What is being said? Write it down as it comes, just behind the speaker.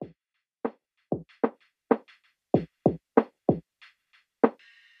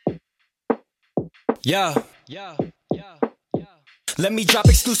Yeah. Let me drop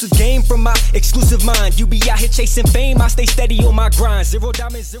exclusive game from my exclusive mind. You be out here chasing fame, I stay steady on my grind. Zero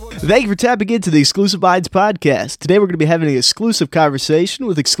diamonds, zero. Thank you for tapping into the Exclusive Minds podcast. Today we're going to be having an exclusive conversation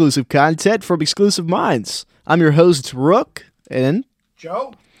with exclusive content from Exclusive Minds. I'm your host, Rook, and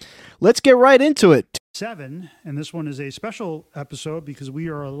Joe? let's get right into it. 7, and this one is a special episode because we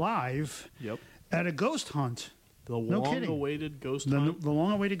are live at a ghost hunt. The No kidding. long-awaited ghost The hunt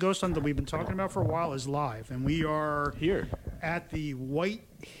long-awaited ghost hunt that we've been talking about for a while is live, and we are here. at the White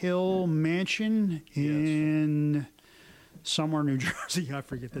Hill Mansion in somewhere New Jersey. I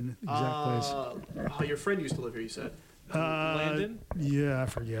forget the exact place. Your friend used to live here, you said. Landon? Yeah, I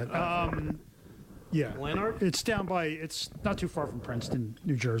forget. Yeah, Lanark? It's down by. It's not too far from Princeton,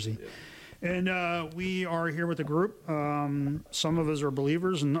 New Jersey. And we are here with a group. Some of us are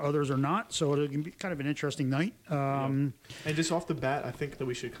believers and others are not, so it can be kind of an interesting night. And just off the bat, I think that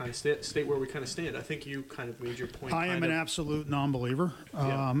we should kind of state where we kind of stand. I think you kind of made your point. I am an absolute non-believer.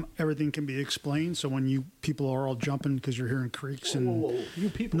 Everything can be explained, so when you people are all jumping because you're hearing creaks and You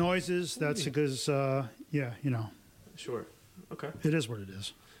people. noises, that's because, Sure. Okay. it is what it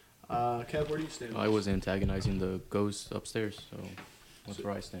is. Kev, where do you stand? I was antagonizing the ghost upstairs, so that's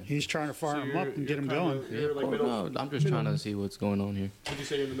where I stand. He's trying to fire him up and get him kinda- going. You're like Oh, middle, no, I'm just trying to see what's going on here. Would you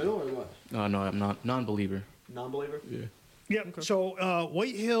say you're in the middle or what? No, I'm not non-believer. Non-believer? Yeah. Yep. So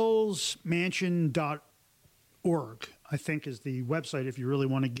whitehillsmansion.org, I think, is the website if you really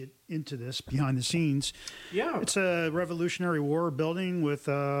want to get into this behind the scenes. Yeah. It's a Revolutionary War building with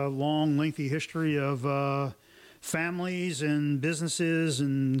a long, lengthy history of families and businesses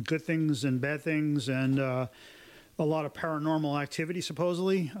and good things and bad things and a lot of paranormal activity,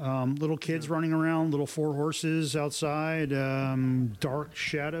 supposedly. Little kids running around, little 4 horses outside, dark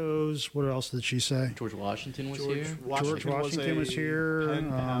shadows. What else did she say? George Washington was George here. Washington was here.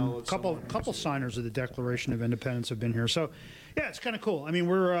 pen pal A of couple someone. signers of the Declaration of Independence have been here. So, yeah, it's kind of cool. I mean,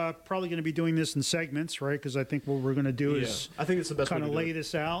 we're probably going to be doing this in segments, right? Because I think what we're going to do is I think it's the best way kind to of do lay it.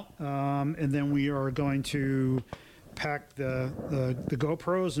 this out, and then we are going to pack the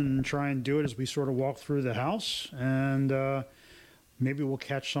GoPros and try and do it as we sort of walk through the house, and maybe we'll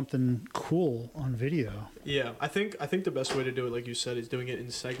catch something cool on video. Yeah, I think the best way to do it, like you said, is doing it in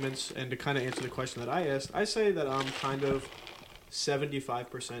segments. And to kind of answer the question that I asked, I say that I'm kind of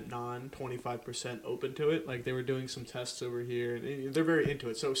 75% non, 25% open to it. Like they were doing some tests over here, and they're very into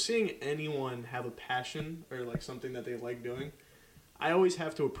it. So seeing anyone have a passion or like something that they like doing, I always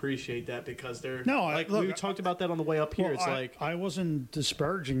have to appreciate that because they're we talked about that on the way up here. Well, It's I wasn't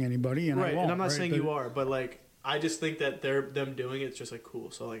disparaging anybody, and right, I won't, and I'm not right? saying But- you are, but like I just think that them doing it's just like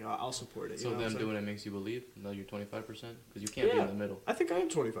cool. So like I'll support it. So you know them what I'm doing it makes you believe that you're 25%? Because you can't be in the middle. I think I am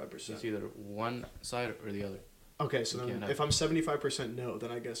 25%. It's either one side or the other. Okay, so You then can't have- if I'm 75% no,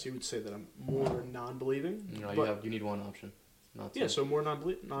 then I guess you would say that I'm more non-believing. No, but, you need one option. Not yeah, two. so more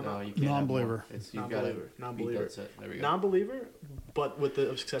non-believing. No, you can't have Non-believer. more. You've got to Non-believer. be dead set. There we go. Non-believer, but with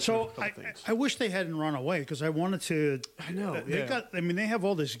the exception of a So couple things. I wish they hadn't run away because I wanted to. I know, They yeah. they have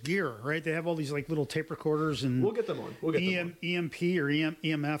all this gear, right? They have all these like little tape recorders and We'll get them on. We'll get them on. EMP or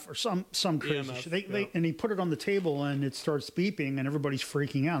EMF or some crazy EMF, shit. yeah. And he put it on the table and it starts beeping and everybody's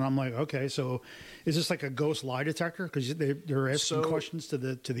freaking out. And I'm like, okay, so is this like a ghost lie detector? Because they're asking So, questions to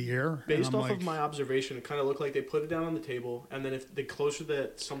the air. Based and I'm off like, of my observation, it kind of looked like they put it down on the table, and then if the closer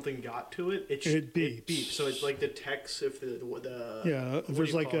that something got to it, It beeps. So it like detects if the yeah, what do there's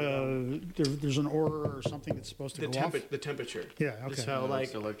you like call it? there's an aura or something that's supposed to the go off. the temperature. Yeah, Just okay. how No, like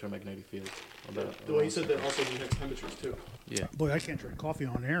it's electromagnetic field. the way you said that also detects temperatures too. Yeah. Boy, I can't drink coffee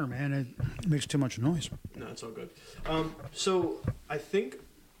on air, man. It makes too much noise. No, it's all good. So I think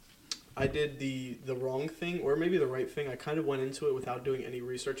I did the wrong thing, or maybe the right thing. I kind of went into it without doing any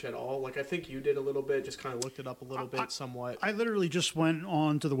research at all. Like I think you did a little bit, just kind of looked it up a little bit, somewhat. I literally just went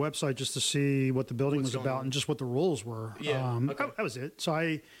on to the website just to see what the building What's was going about on. and just what the rules were. Yeah, okay. That was it. So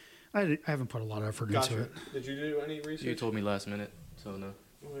I haven't put a lot of effort into Gotcha. it. Did you do any research? You told me last minute, so no.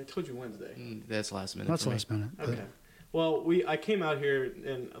 Well, I told you Wednesday. That's last minute. That's for me. last minute. but- Okay. Well, I came out here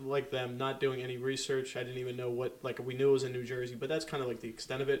and like them, not doing any research. I didn't even know we knew it was in New Jersey, but that's kind of like the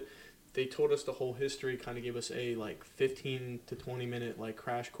extent of it. They told us the whole history, kind of gave us a like 15 to 20 minute like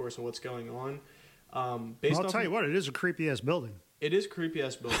crash course of what's going on. I'll tell you what, it is a creepy ass building. It is creepy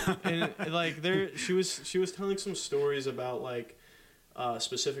ass building, and like she was telling some stories about like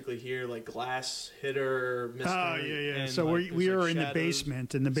specifically here like glass hitter. Mystery, Oh yeah. and, So like, we there's, are like, in the shadows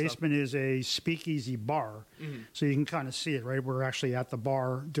basement, and the and stuff. basement is a speakeasy bar, so you can kind of see it. Right, we're actually at the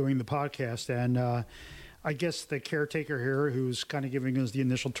bar doing the podcast, and I guess the caretaker here, who's kind of giving us the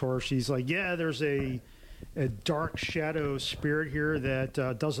initial tour, she's like, "Yeah, there's a a dark shadow spirit here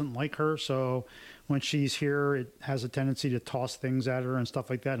that doesn't like her. So when she's here, it has a tendency to toss things at her and stuff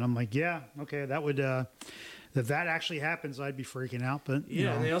like that. And I'm like, yeah, okay, that would if that actually happens, I'd be freaking out. But you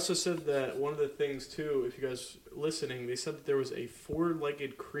know. And they also said that one of the things too, if you guys listening, they said that there was a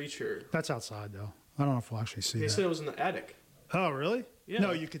four-legged creature. That's outside though. I don't know if we'll actually see They that. said it was in the attic. Oh, really? Yeah.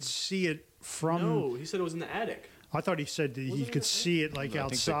 No, you could see it from. No, he said it was in the attic. I thought he said that you could see it like I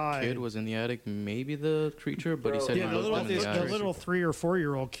outside. think the kid was in the attic, maybe the creature, but he said Yeah, he the looked little, in the the attic. little 3 or 4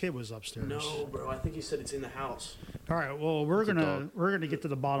 year old kid was upstairs. No, bro. I think he said it's in the house. All right. Well, we're gonna get to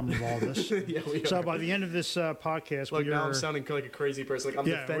the bottom of all this. Yeah, we So are. by the end of this podcast, Like now I'm sounding like a crazy person. Like I'm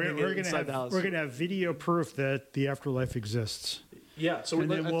defending we're it gonna inside have the house. we're gonna have video proof that the afterlife exists. Yeah. So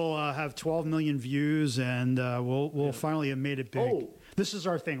And then we'll have 12 million views, and we'll finally have made it big. Oh. This is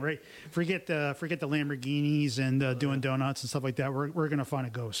our thing, right? Forget the Lamborghinis and doing donuts and stuff like that. We're gonna find a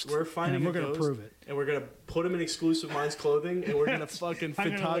ghost. We're finding and a we're gonna ghost, prove it. and we're gonna put him in Exclusive Minds clothing, and we're gonna fucking I'm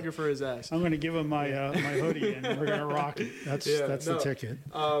gonna- photographer his ass. I'm gonna give him my my hoodie, and we're gonna rock it. That's the ticket.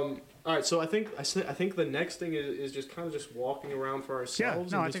 All right, so I think the next thing is just kind of just walking around for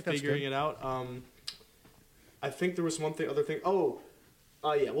ourselves no, I and think just that's figuring good. it out. I think there was other thing.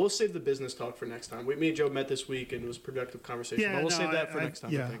 Yeah, we'll save the business talk for next time. Me and Joe met this week and it was a productive conversation. Yeah, but we'll no, save that for next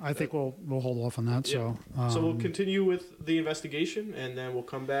time. Yeah, I think we'll hold off on that. Yeah. So So we'll continue with the investigation, and then we'll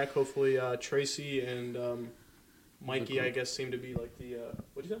come back. Hopefully, Tracy and Mikey, I guess, seem to be like the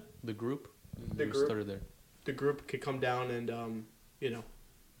what'd you say? The group? The We group? started there. The group could come down and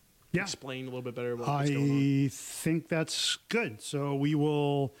yeah, explain a little bit better what's going on. I think that's good. So we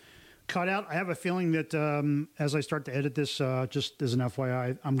will cut out. I have a feeling that as I start to edit this, just as an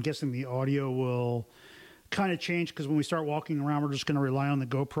FYI, I'm guessing the audio will kind of change because when we start walking around, we're just going to rely on the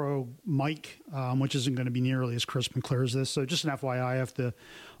GoPro mic, which isn't going to be nearly as crisp and clear as this. So just an FYI, if the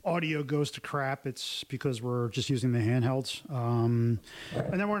audio goes to crap, it's because we're just using the handhelds. And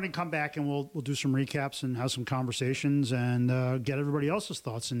then we're going to come back and we'll do some recaps and have some conversations and get everybody else's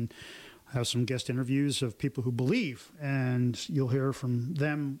thoughts and have some guest interviews of people who believe, and you'll hear from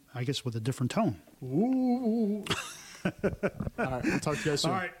them, I guess, with a different tone. Ooh. All right, we'll talk to you guys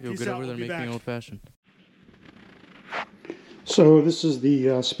soon. All right, You'll peace get out. over there We'll be making back. old fashioned. So this is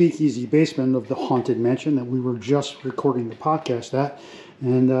the speakeasy basement of the Haunted Mansion that we were just recording the podcast at,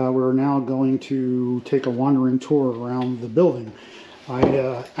 and we're now going to take a wandering tour around the building.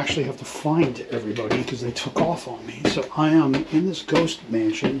 I actually have to find everybody because they took off on me. So I am in this ghost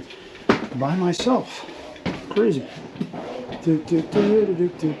mansion by myself. Crazy.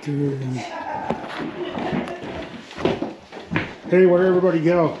 Hey, where'd everybody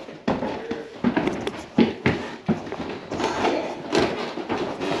go?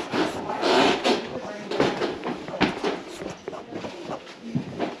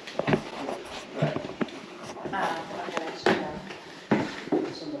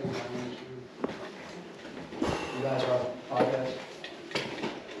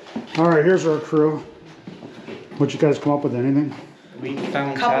 All right, here's our crew. What you guys come up with? Anything? We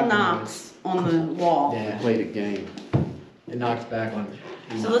found Couple tapping knocks on the wall. Yeah, played a game. It knocked back on.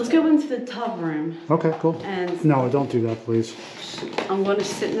 So let's go into the tub room, Okay, cool. and No, don't do that, please. I'm going to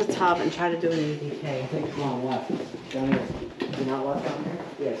sit in the tub and try to do an EVP. I think it's on left. Down here. Is it not left down here?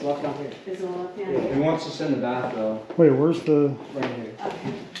 Yeah, it's left down here. Is it on left hand? Yeah, he wants us in the bath though. Wait, where's the? Right here.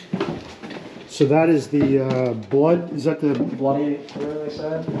 So that is the blood. Is that the? Bloody, whatever they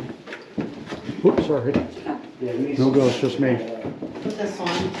said. Oops, sorry. Yeah, we need No some- ghost, just me. Put this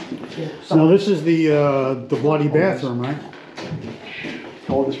on. No, this is the bloody bathroom, right?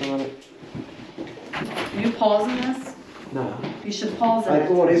 Hold this for a minute. Are you pausing this? No. You should pause I it.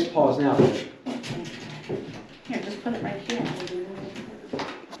 thought it's paused now. Here, just put it right here.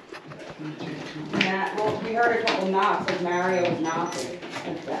 Yeah, well, we heard a couple knocks, like Mario was knocking.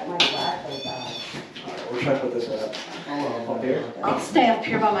 That my flashlight died. We'll try to put this up here. I'll stay up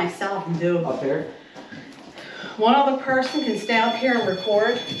here by myself and do. Up here. One other person can stay up here and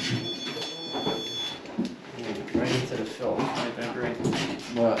record. Right into the film.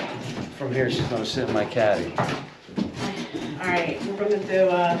 Well, from here she's gonna sit in my caddy. All right, we're gonna do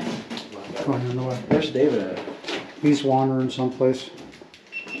Going on the way. Where's David at? He's wandering someplace.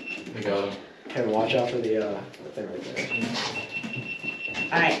 We got him. Kevin, watch out for the thing right there.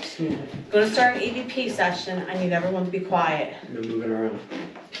 all right. Gonna start an EVP session. I need everyone to be quiet. You're moving around.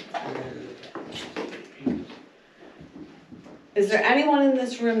 Is there anyone in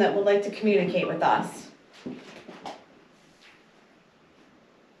this room that would like to communicate with us?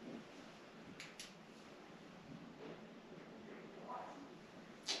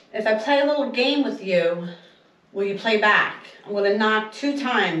 If I play a little game with you, will you play back? I'm gonna knock 2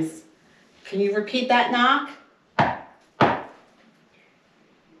 times Can you repeat that knock?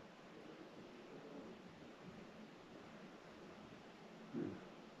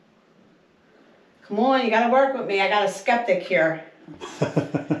 Come on, you gotta work with me. I got a skeptic here.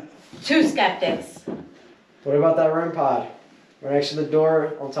 2 skeptics. What about that REM pod? Right next to the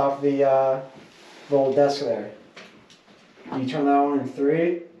door on top of the little desk there. Can you turn that on in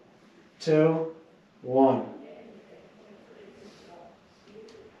 3, 2, 1.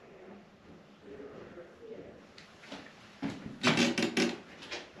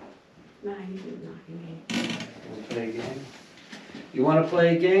 No, he's knocking me. Play a game? You want to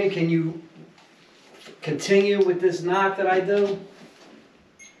play a game? Can you continue with this knock that I do?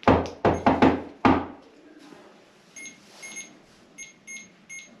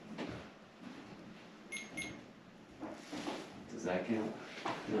 Does that count?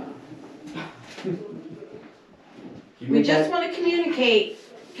 No. We just want to communicate.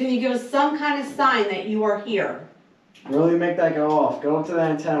 Can you give us some kind of sign that you are here? Really make that go off. Go up to the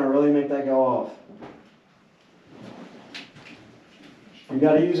antenna, really make that go off. You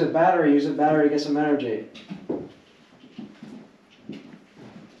gotta use a battery to get some energy.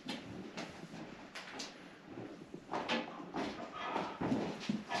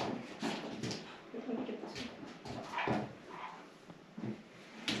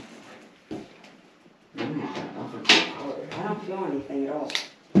 I don't feel anything at all.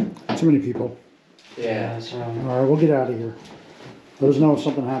 Too many people. Yeah, so. All right, we'll get out of here. Let us know if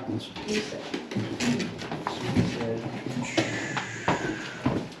something happens.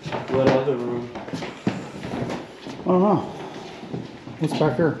 What other room? I don't know. What's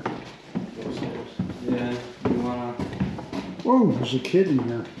back here? Yeah, you wanna... Whoa, there's a kid in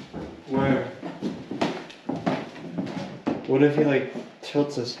here. Where? What if he like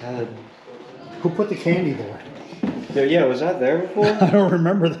tilts his head? Who put the candy there? Yeah, was that there before? I don't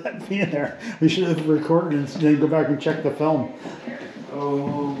remember that being there. We should have recorded and then go back and check the film.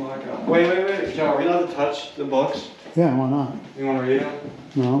 Oh my god. Wait, Joe, are we allowed to touch the books? Yeah, why not? You wanna read them?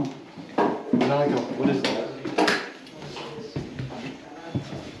 No. Is that like a, what is that?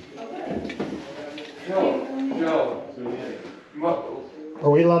 Joe. What? Are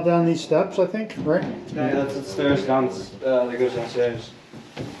we allowed down these steps, I think, right? Yeah, that's the stairs down, that goes downstairs.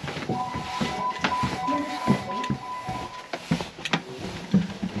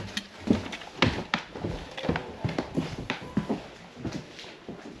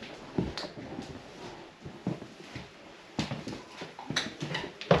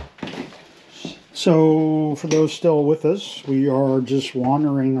 So, for those still with us, we are just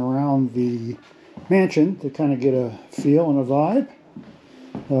wandering around the mansion to kind of get a feel and a vibe.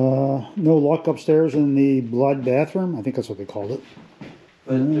 No luck upstairs in the blood bathroom. I think that's what they called it.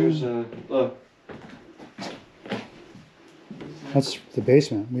 But there's a, look. That's the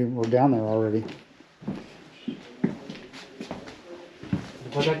basement. We're down there already.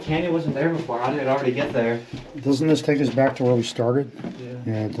 But that candy wasn't there before. How did it already get there? Doesn't this take us back to where we started?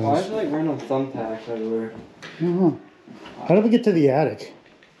 Yeah, it Why is does. there like random thumbtacks everywhere? I don't know. How did we get to the attic?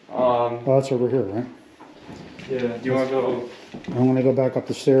 Oh, Um, that's over here, right? yeah. Do you want to go? I want to go back up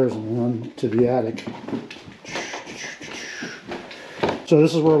the stairs and run to the attic. So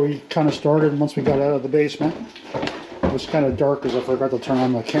this is where we kind of started once we got out of the basement. It was kind of dark because I forgot to turn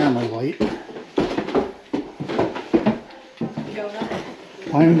on the camera light.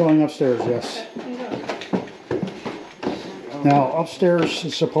 I am going upstairs, yes. Now, upstairs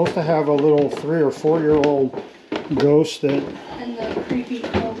is supposed to have a little 3 or 4 year old ghost that And the creepy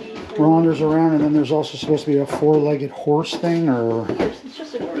Chloe. wanders around, and then there's also supposed to be a 4-legged horse thing or It's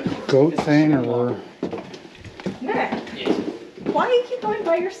just a creepy. goat thing or Nick, why do you keep going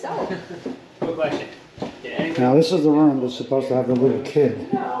by yourself? Quick question. Did anybody, now this is the room that's supposed to have the little kid.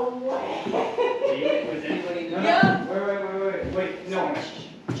 was anybody Yeah. Wait, no.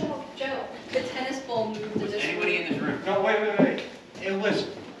 Joe, the tennis ball moved to was this anybody in this room? No, wait. It was,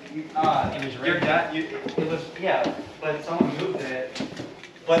 It was your right. dad, it was, yeah, but someone moved it.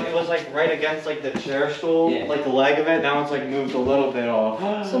 But it was like right against like the chair stool, Yeah. like the leg of it. Now it's like moved a little bit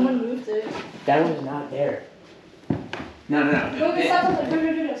off. Someone moved it. That was not there. No. No, The, stop,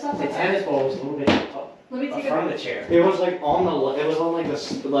 stop. the tennis ball was a little bit up, Let me up take from it. the chair. It was like on the, it was on like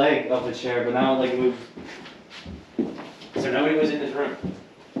the leg of the chair, but now it like moved. So nobody was in this room.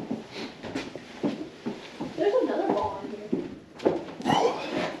 There's another ball in here.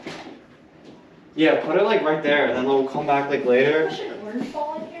 Yeah, put it like right there, and then we'll come back like later. Push an orange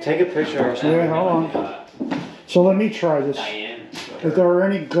ball in here. Take a picture or something. Yeah, hold on. So let me try this. Diane. If there are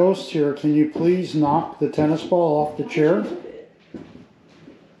any ghosts here, can you please knock the tennis ball off the chair?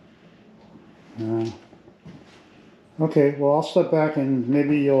 Okay, well, I'll step back and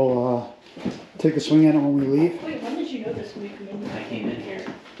maybe you'll take a swing at it when we leave. Wait, when did you notice when you came in? I came in here.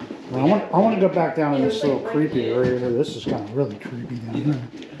 Well, I want to go back down to this little creepy area here. This is kind of really creepy down here.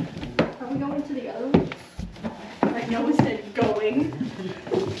 Are we going to the other one? Like no one said going.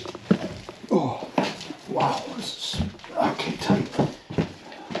 Oh, wow. This is okay, tight.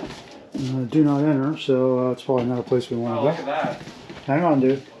 Do not enter, so it's probably not a place we want to Oh, look go. at that. Hang on,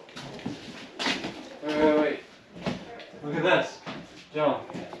 dude. Wait. Look at this. Joe.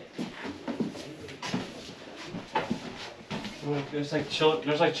 Look, there's like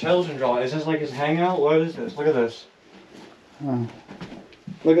children drawing. Is this like his hangout? What is this? Look at this. Oh.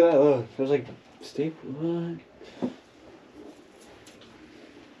 Look at that. Look. There's like staple. What?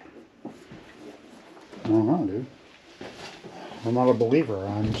 I don't know, dude. I'm not a believer.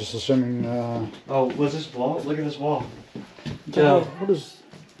 I'm just assuming. Oh, what's this wall? Look at this wall. Joe, what is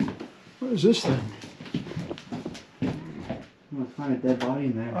this thing? I'm gonna find a dead body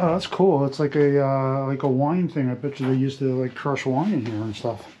in there. Oh, that's cool. It's like a wine thing. I bet you they used to like crush wine in here and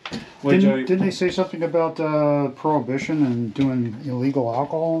stuff. Wait, Didn't they say something about prohibition and doing illegal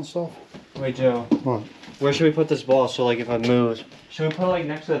alcohol and stuff? Wait, Joe. What? Where should we put this ball so like if it moves? Should we put it like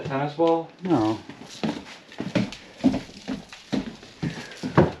next to the tennis ball? No.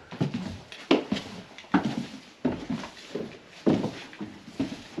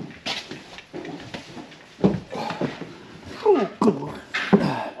 Oh, good lord.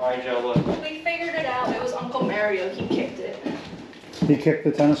 Alright, Joe, look. We figured it out. It was Uncle Mario. He kicked it. He kicked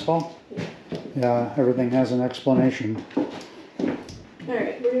the tennis ball? Yeah, everything has an explanation.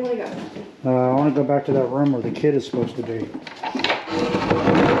 Alright, where do you want to go? I want to go back to that room where the kid is supposed to be.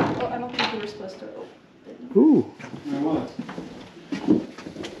 Oh, I don't think we were supposed to open. Ooh.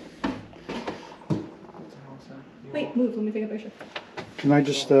 Wait, move. Let me take a picture. Can I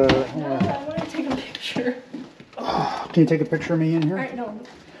just, No, I want to take a picture. can you take a picture of me in here? Alright, no.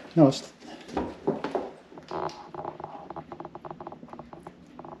 No, it's...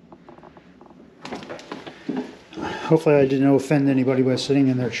 Hopefully I didn't offend anybody by sitting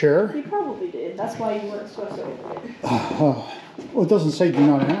in their chair. You probably did. That's why you weren't supposed to open it. Well, it doesn't say do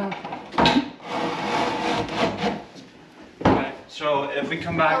not enter. Alright, so if we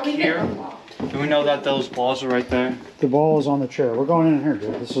come back I'll leave it here, unlocked. do we know that those balls are right there? The ball is on the chair. We're going in here,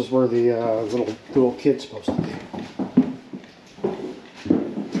 dude. This is where the little kid's supposed to be.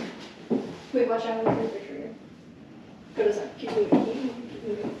 Wait, watch out. I'm going to take a picture here. Go to that. Keep moving. Keep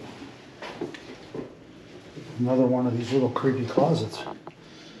moving. Another one of these little creepy closets.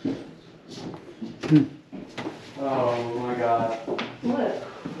 Oh my god. What?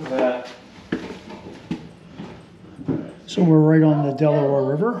 Look at that. So we're right on the Delaware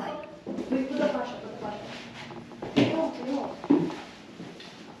River. Wait, put the flash up. Put the flash up. No.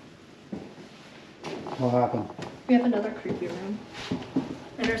 What happened? We have another creepy room.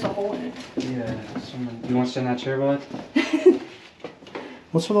 And there's a hole in it. Yeah, someone. You want to sit in that chair, bud?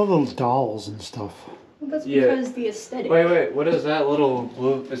 What's with all those dolls and stuff? Well, that's Yeah. because the aesthetic. Wait, what is that little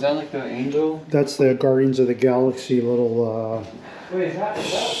blue? Is that like the angel? That's the Guardians of the Galaxy little, Wait, is that a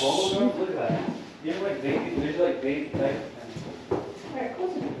bubble gum? Look at that. You have like baby, there's like baby type. Alright,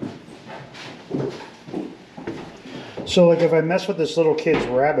 close it. So like if I mess with this little kid's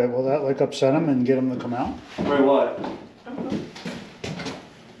rabbit, will that like upset him and get him to come out? Wait, what? I don't know.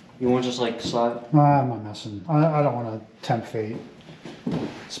 You want to just like slide? I'm not messing. I don't want to tempt fate.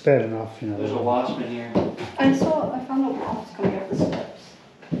 It's bad enough, you know. There's a wasp in here. I found a wasp coming up the steps.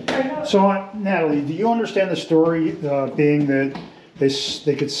 I know. So Natalie, do you understand the story being that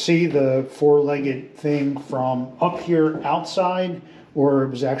they could see the four-legged thing from up here outside, or it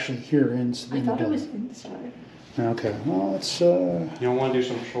was actually here in the I thought it building? was inside. Okay, well it's You don't want to do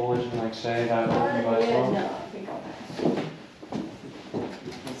some trollage and like say that opened by itself? No, I think I'll pass.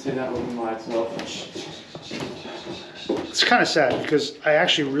 Let's say that opened by itself. It's kind of sad because I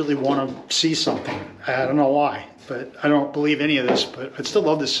actually really want to see something. I don't know why, but I don't believe any of this, but I'd still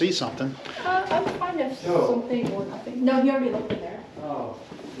love to see something. I'm fine if Yo. something or nothing. No, he already looked in there. Oh,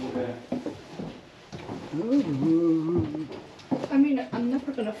 okay. I mean, I'm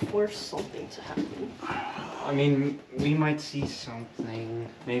never gonna force something to happen. I mean, we might see something.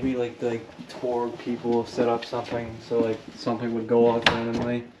 Maybe like the tour people set up something so like something would go off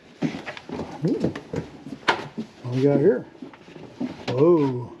randomly. Ooh. What we got here?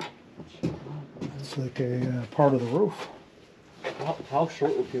 Whoa. It's like a part of the roof. How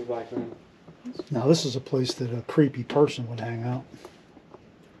short were people back then? Now this is a place that a creepy person would hang out.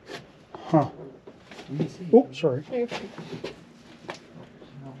 Huh. Let me see. Oh, sorry. No, you're fine.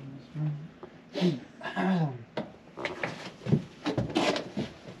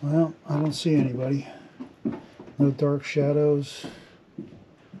 Well, I don't see anybody. No dark shadows.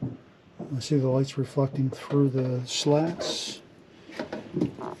 I see the lights reflecting through the slats.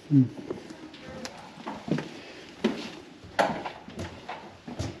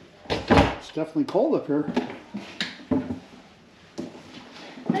 It's definitely cold up here.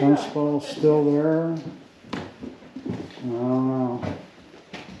 Tennis ball's still there. I don't know.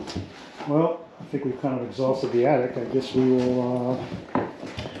 Well, I think we've kind of exhausted the attic. I guess we will,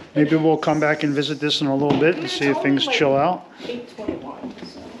 maybe we'll come back and visit this in a little bit and see if things chill out. 8:21.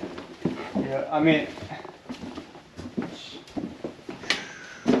 So. Yeah, I mean.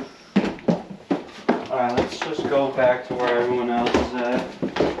 Alright, let's just go back to where everyone else is at.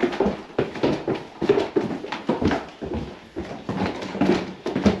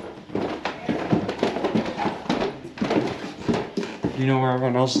 You know where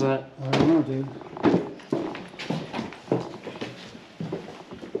everyone else is at? I don't know, dude.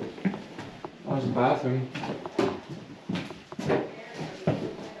 Oh, there's a bathroom. Yeah,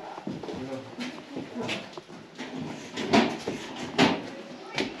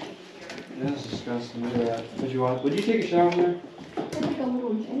 that's disgusting. Look at that. Would you take a shower in there? It's like a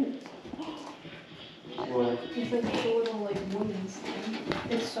little gym. What? It's like a little like women's thing.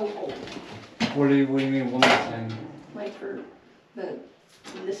 It's so old. What do you mean woman's thing? Like for the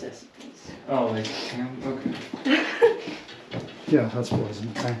necessities. Oh, like, okay. Yeah, that's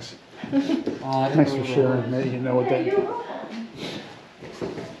pleasant. Thanks. Oh, I didn't Thanks know for that. sharing. Maybe you know what that. You're welcome.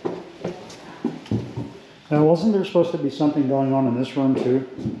 Now, wasn't there supposed to be something going on in this room too?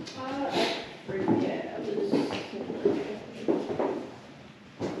 Yeah, it was.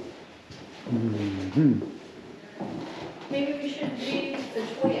 Maybe we should leave the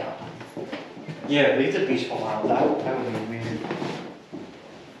toy out. Yeah, leave the beach ball out. That would be weird.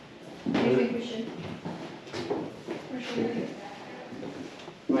 Do you think we should? Where should we leave it?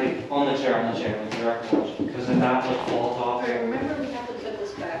 Like, on the chair, like directly. Because then that like falls off. Alright, remember we have to put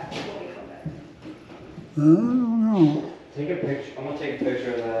this back when we come back. I don't know. Take a picture. I'm gonna take a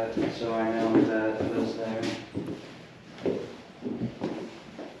picture of that so I know that it was there.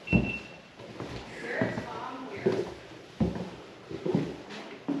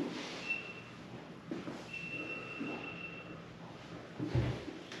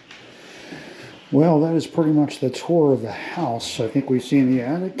 Well, that is pretty much the tour of the house. I think we've seen the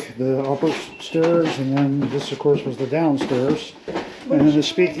attic, the upper stairs, and then this, of course, was the downstairs. And then the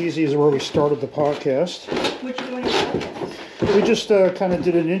speakeasy is where we started the podcast. Which one is that? We just kind of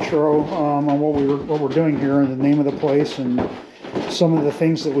did an intro on what we're doing here and the name of the place and some of the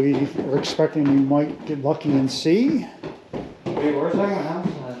things that we are expecting you might get lucky and see. Wait, where's my house?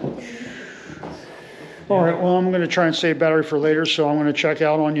 All right, well, I'm going to try and save battery for later, so I'm going to check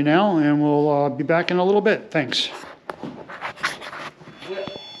out on you now, and we'll be back in a little bit. Thanks.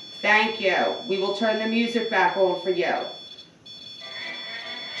 Thank you. We will turn the music back on for you.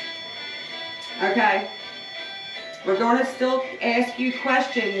 Okay. We're going to still ask you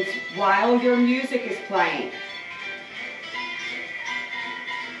questions while your music is playing.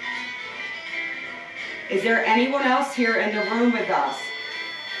 Is there anyone else here in the room with us?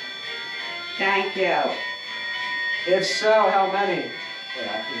 Thank you. If so, how many? Wait,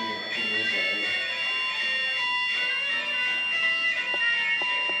 I can use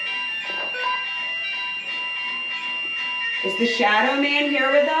that. Is the Shadow Man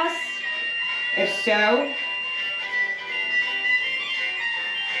here with us? If so,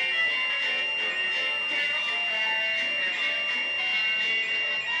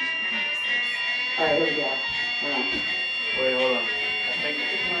 alright, here we go. Hold on. Wait, hold on. I think.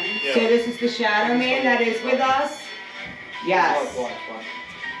 So this is the Shadow Man that is with us? Yes. Watch.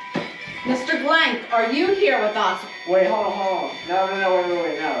 Mr. Blank, are you here with us? Wait, hold on. No,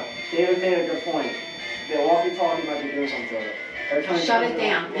 wait, no. David made a good point. The walkie-talkie might be doing something to it. Every time he Shut turns it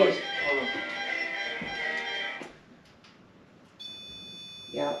around, down. look.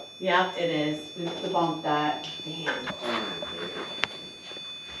 Yep. Yep, it is. We debunked that. Damn.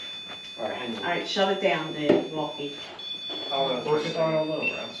 Alright, hang on. Alright, shut it down, dude. Walkie. Where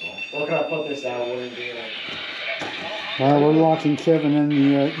can I put this that wouldn't be like... We're locking Kevin in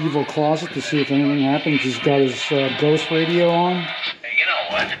the evil closet to see if anything happens. He's got his ghost radio on. Hey, you know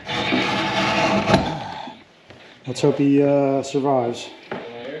what? Let's hope he survives.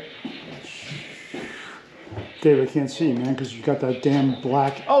 Dave, I can't see, man, because you've got that damn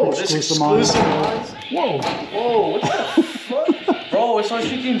black exclusive mind. Whoa! Whoa, what the fuck? Bro, it's not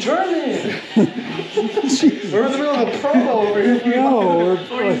speaking German! We're in the middle of a promo over here. No,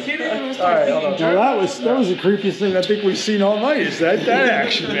 Are you kidding me? Alright, hold on. now that was the creepiest thing I think we've seen all night. Is that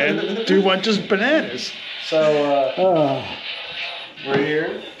action, man? Dude went just bananas. So, We're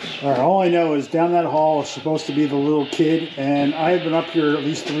here. All right, all I know is down that hall is supposed to be the little kid, and I have been up here at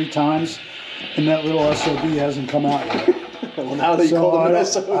least 3 times, and that little SOB hasn't come out yet. Well, now that you called him an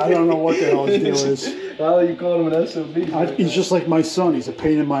SOB. I don't know what the hell his deal is. Now that you called him an SOB. He's just like my son. He's a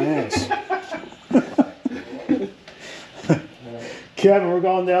pain in my ass. Kevin, we're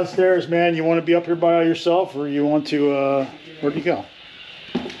going downstairs, man. You want to be up here by yourself, or you want to, where'd you go?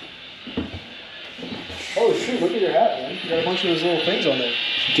 Oh shoot, look at your hat, man. You got a bunch of those little things on there.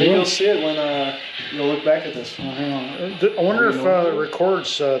 Maybe you'll see it when you'll look back at this. Hang on. I wonder if it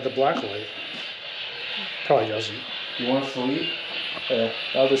records the black light. Probably doesn't. You want us to leave? Yeah,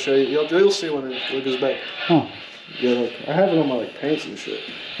 I'll just show you. You'll see when it goes back. Huh. Yeah, look, I have it on my pants and shit.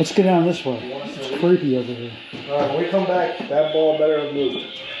 Let's get down this way. It's creepy over here. Alright, when we come back, that ball better have moved.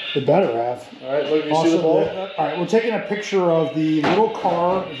 It better have. Alright, look, you Also, see the ball? Alright, we're taking a picture of the little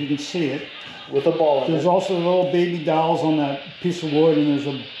car, if you can see it. With a ball in There's it. also little baby dolls on that piece of wood,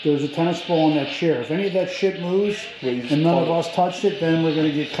 and there's a tennis ball on that chair. If any of that shit moves, and none of us touched it, then we're going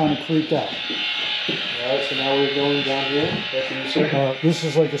to get kind of creeped out. Alright, so now we're going down here. That's what you said. This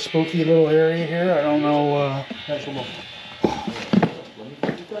is like a spooky little area here. I don't know.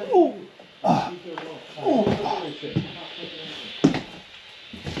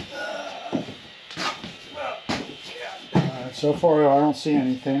 So far, I don't see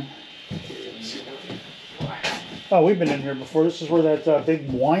anything. Oh, we've been in here before. This is where that big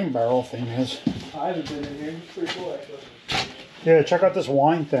wine barrel thing is. I haven't been in here. It's pretty cool, actually. Yeah, check out this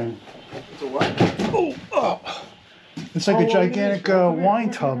wine thing. It's a what? It's like a gigantic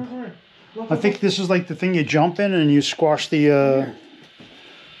wine tub. I think this is like the thing you jump in and you squash the...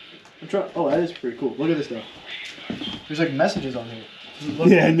 Oh, that is pretty cool. Look at this though. There's like messages on here.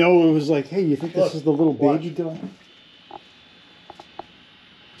 Yeah, no, it was like, hey, you think this is the little baby doll?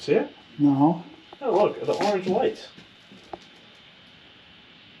 See it? No. Oh, look, the orange lights.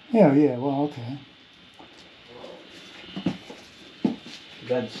 Yeah, well, okay.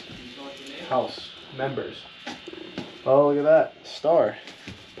 Events. House. Members. Oh, look at that. Star.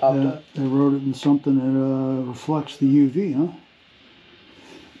 Popped up. They wrote it in something that reflects the UV, huh?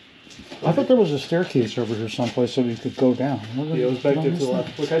 I thought there was a staircase over here someplace so we could go down. Yeah, it was back there to the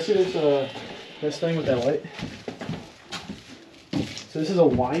left. Look, I see this thing with that light. So this is a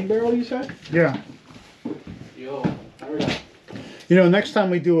wine barrel, you said? Yeah. Yo. You know, next time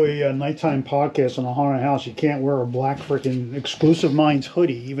we do a nighttime podcast on a haunted house, you can't wear a black freaking Exclusive Minds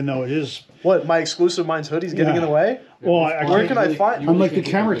hoodie, even though it is... What, my Exclusive Minds hoodie's getting in the way? Well, where can I find... I'm like, the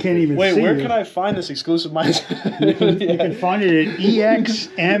camera can't even see Wait, where you. can I find this Exclusive Minds You can find it at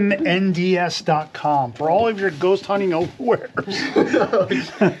exmnds.com for all of your ghost hunting overwears.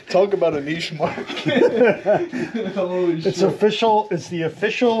 Talk about a niche market. It's official. It's the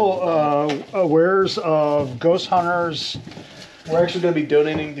official wares of ghost hunters. We're actually going to be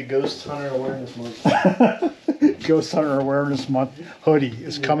donating to Ghost Hunter Awareness Month. Ghost Hunter Awareness Month hoodie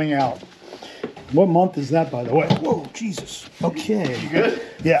is coming out. What month is that, by the way? Whoa, Jesus. Okay. You good?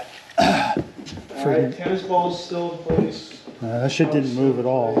 Yeah. Alright, tennis ball's still in place. That shit didn't move at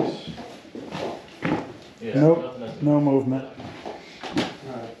all. Yeah, Nope. No movement.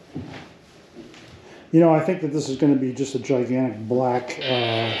 Alright. You know, I think that this is going to be just a gigantic black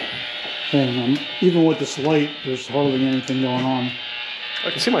thing. Even with this light, there's hardly anything going on. I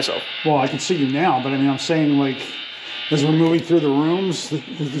can see myself. Well, I can see you now, but I mean, I'm saying, like, as we're moving through the rooms,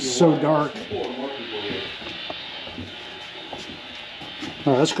 it's so dark.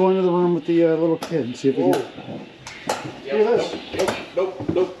 All right, let's go into the room with the little kid and see if we can... Look at this.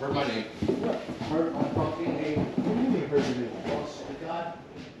 Nope. Heard my name. Heard my fucking name. What do you mean heard your name?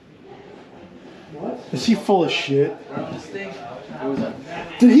 What? Is he full of shit? Who was that?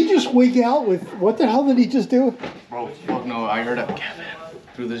 Did he just wig out with... What the hell did he just do? Bro, fuck no. I heard that Kevin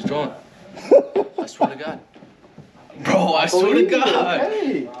through this joint. I swear to God. Bro, I swear to God.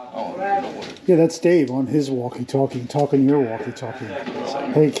 Hey. Oh, no way. Yeah, that's Dave on his walkie-talkie, talking your walkie-talkie.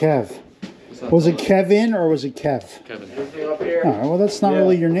 Hey, Kev. Was it Kevin or was it Kev? Kevin. Up here. All right, well, that's not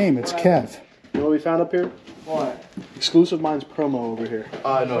really your name. It's Kev. You know what we found up here? What? Exclusive Minds promo over here.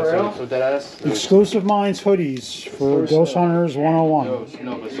 No, so deadass. Exclusive Minds hoodies for Ghost Hunters 101.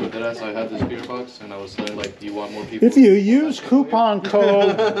 No, but so deadass, I had this beer box and I was saying, like, do you want more people? If you use coupon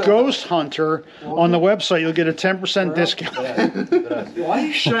code Ghost Hunter on the website, you'll get a 10% discount. Why are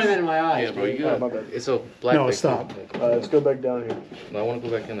you shining that in my eyes? Yeah, bro, you got it. It's a black. No, stop. Let's go back down here. No, I want to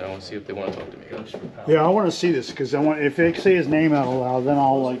go back in there. I want to see if they want to talk to me. Yeah, I want to see this because if they say his name out loud, then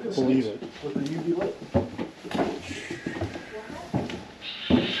I'll like believe it. With the UV light.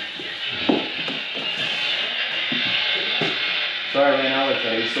 Sorry, I ran out.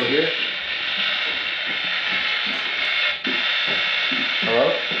 Are you still here?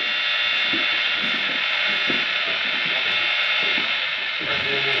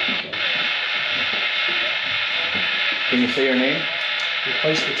 Can you say your name?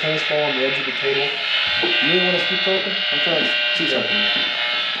 Replace the tennis ball on the edge of the table. You really want to keep talking? I'm trying to see something.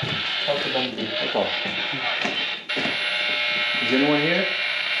 Talk to them. Okay. Is anyone here?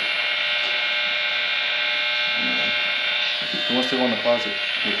 Who wants to go in the closet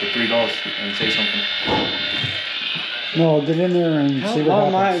with the $3 and say something? No, get in there and see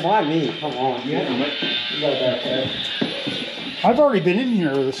what happens. Why me? Come on. Yeah, mate. You got that, Ted. I've already been in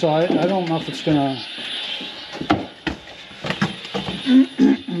here, so I don't know if it's gonna.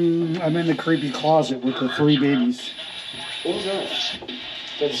 I'm in the creepy closet with the 3 babies. What was that? Is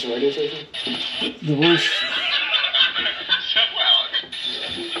that just a radio station? The roof.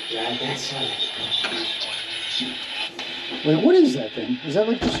 Yeah, I guess so. Wait, what is that thing? Is that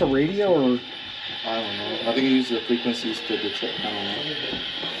like just a radio or? I don't know. I think it uses the frequencies to detect. I don't know.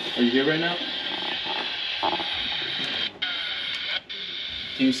 Are you here right now?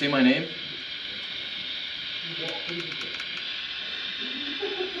 Can you say my name?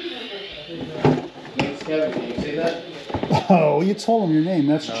 Name's Kevin. Can you say that? Oh, you told him your name.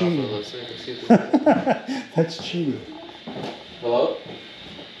 That's cheating. That's cheating. Hello?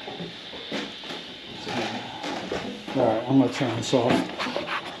 All right, I'm gonna turn this off.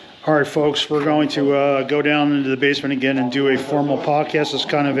 All right, folks, we're going to go down into the basement again and do a formal podcast. It's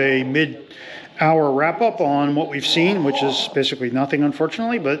kind of a mid-hour wrap-up on what we've seen, which is basically nothing,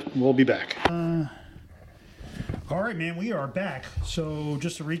 unfortunately, but we'll be back. All right, man, we are back. So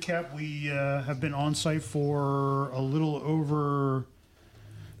just to recap, we have been on site for a little over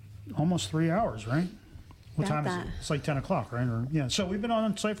almost 3 hours, right? What time is it? It's like 10 o'clock, right? Or, yeah, so we've been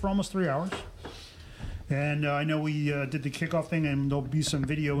on site for almost 3 hours. And I know we did the kickoff thing, and there'll be some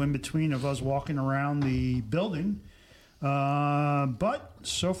video in between of us walking around the building. But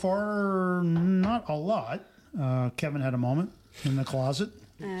so far, not a lot. Kevin had a moment in the closet.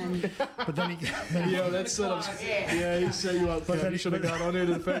 But then he... Yo, that set up. Yeah, he set you up. But then you should have gone on there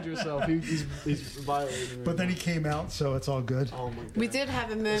to defend yourself. He's violating. But then he came out, so it's all good. Oh my God. We did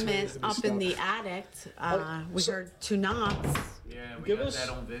have a moment up in the attic. We heard 2 knocks. Yeah, we got that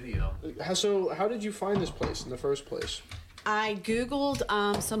on video. How did you find this place in the first place? I Googled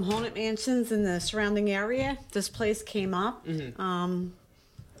some haunted mansions in the surrounding area. This place came up.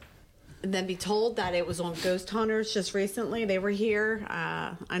 And then be told that it was on Ghost Hunters just recently. They were here.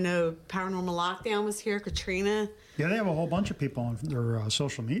 I know Paranormal Lockdown was here, Katrina. Yeah, they have a whole bunch of people on their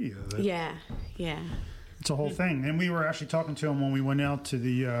social media. Yeah. It's a whole thing. And we were actually talking to them when we went out to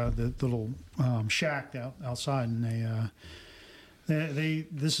the little shack outside, and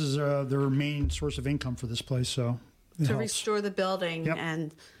this is their main source of income for this place. So to restore the building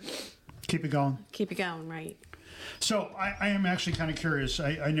and keep it going. Keep it going, right. So I am actually kind of curious.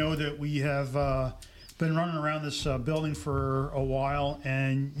 I know that we have been running around this building for a while,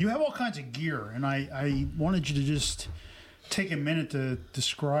 and you have all kinds of gear. And I wanted you to just take a minute to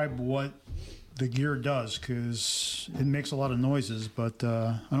describe what the gear does, because it makes a lot of noises, but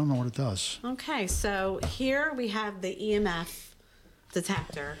I don't know what it does. Okay, so here we have the EMF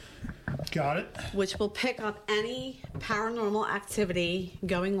detector. Got it. Which will pick up any paranormal activity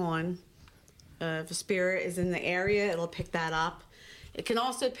going on. If a spirit is in the area, it'll pick that up. It can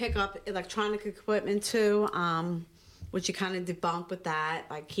also pick up electronic equipment too, which you kind of debunk with that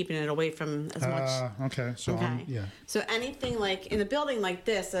by keeping it away from as much. Okay. So yeah. So anything like in a building like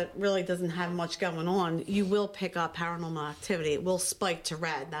this that really doesn't have much going on, you will pick up paranormal activity. It will spike to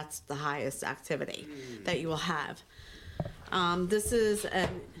red. That's the highest activity that you will have. This is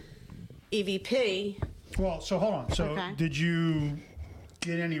an EVP. Well, so hold on. So did you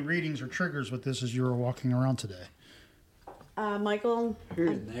get any readings or triggers with this as you were walking around today? Michael? Here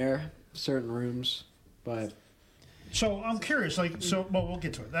and there, certain rooms, but... So I'm curious, we'll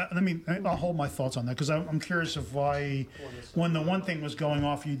get to it. I'll hold my thoughts on that, because I'm curious of why, when the one thing was going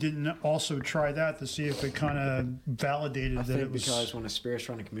off, you didn't also try that to see if it kind of validated that it was... because when a spirit's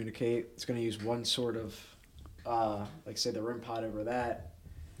trying to communicate, it's going to use one sort of, say the REM pod over that.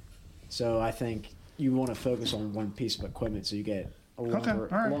 So I think you want to focus on one piece of equipment so you get a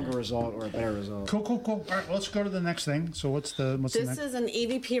longer result or a better result. Cool. All right, well, let's go to the next thing. So what's the next? This is an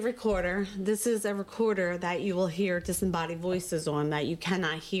EVP recorder. This is a recorder that you will hear disembodied voices on that you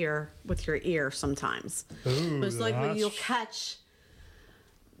cannot hear with your ear sometimes. Ooh, most likely you'll catch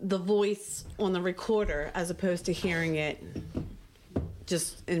the voice on the recorder as opposed to hearing it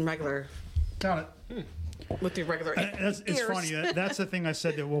just in regular. Got it. with your regular It's ears. funny. That's the thing I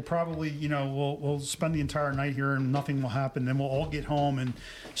said, that we'll probably, we'll spend the entire night here and nothing will happen. Then we'll all get home and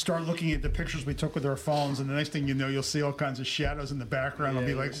start looking at the pictures we took with our phones. And the next thing you know, you'll see all kinds of shadows in the background. I'll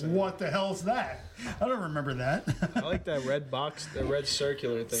be like, what the hell's that? I don't remember that. I like that red box, the red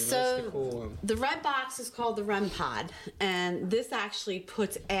circular thing. That's the cool one. The red box is called the REM pod, and this actually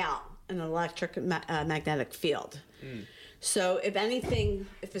puts out an electric magnetic field. So if anything,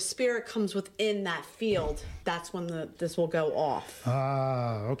 if a spirit comes within that field, that's when this will go off.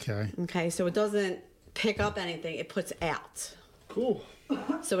 Ah, okay. Okay, so it doesn't pick up anything, it puts out. Cool.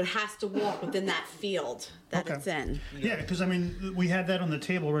 So it has to walk within that field that it's in. Yeah, because I mean, we had that on the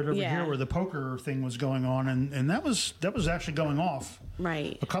table right over here where the poker thing was going on, and that was actually going off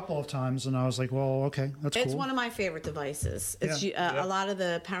right a couple of times, and I was like, well, okay, that's cool. It's one of my favorite devices. It's a lot of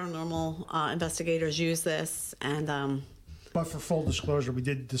the paranormal investigators use this, and but for full disclosure, we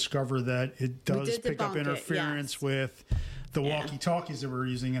did discover that it does pick up interference with the walkie-talkies that we're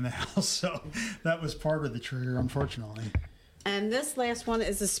using in the house, so that was part of the trigger, unfortunately. And this last one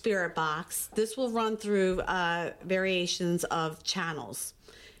is a spirit box. This will run through variations of channels.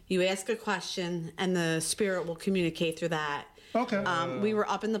 You ask a question, and the spirit will communicate through that. Okay. We were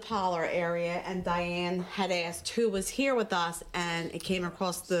up in the Pollard area, and Diane had asked who was here with us, and it came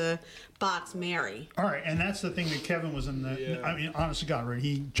across the box Mary. All right, and that's the thing that Kevin was in the. I mean, honest to God, right?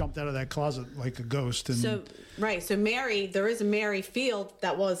 He jumped out of that closet like a ghost. And So Mary, there is a Mary field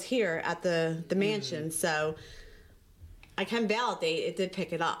that was here at the mansion, so I can validate it did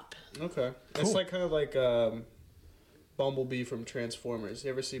pick it up. Okay. Cool. It's like kind of like Bumblebee from Transformers.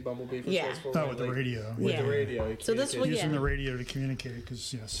 You ever see Bumblebee from Transformers? Oh, with the radio. With the radio. So this will using the radio to communicate,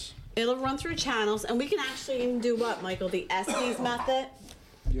 because yes. It'll run through channels, and we can actually even do what, Michael? The Estes method.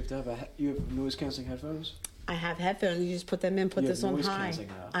 You have to have you have noise canceling headphones. I have headphones. You just put them in. Put this on noise high. canceling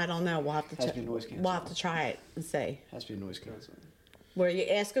now. I don't know. We'll have to Has to be noise canceling. We'll have to try it and see. Has to be noise canceling. Where you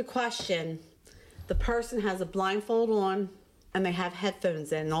ask a question, the person has a blindfold on, and they have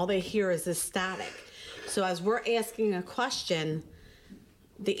headphones in, and all they hear is this static. So as we're asking a question,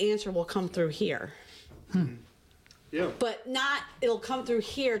 the answer will come through here. Yeah. But it'll come through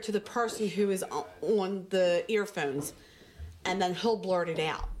here to the person who is on the earphones, and then he'll blurt it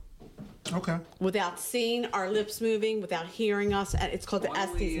out. Okay. Without seeing our lips moving, without hearing us. It's called the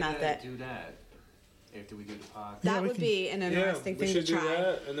Estes method. Do that after we get the podcast. That would be an interesting thing to try. We should do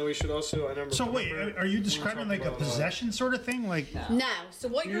that, and then we should also. So wait, are you describing like a possession sort of thing? Like no. So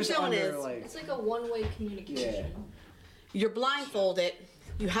what you're doing is it's like a one-way communication. You're blindfolded.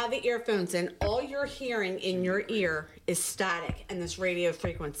 You have the earphones in. All you're hearing in your ear is static and this radio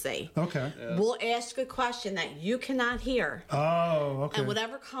frequency. Okay. Yeah. We'll ask a question that you cannot hear. Oh, okay. And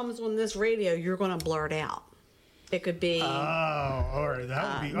whatever comes on this radio, you're going to blurt out. It could be. Oh, all right.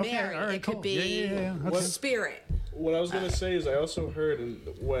 That would be okay. Mary. All right, it cool. could be Okay. spirit. What I was gonna say is I also heard, and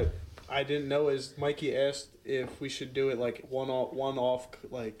what I didn't know is Mikey asked if we should do it like one off,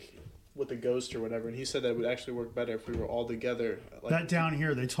 like with a ghost or whatever, and he said that it would actually work better if we were all together. Like, that down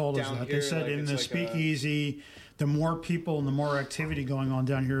here, they told us that. They said in the speakeasy, the more people and the more activity going on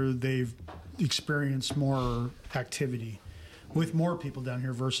down here, they've experienced more activity with more people down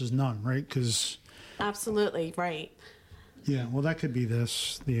here versus none, right? Because absolutely right. Yeah, well, that could be the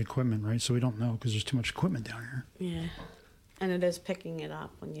equipment, right? So we don't know because there's too much equipment down here. Yeah, and it is picking it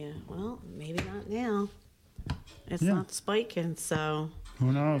up when maybe not now. It's not spiking, so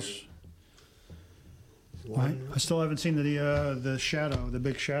who knows? I still haven't seen the shadow, the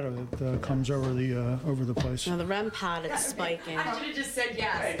big shadow that comes over the place. No, the REM pod is spiking. I should have just said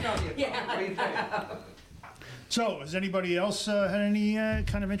yes. Yeah. So, has anybody else had any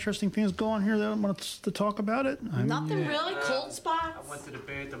kind of interesting things go on here that wants to talk about it? Nothing really. Cold spots. I went to the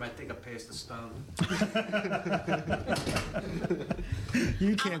bathroom. I think I passed the stone.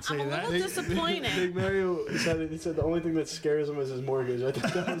 You can't say I'm that. a little disappointed. Big Mario said the only thing that scares him is his mortgage. I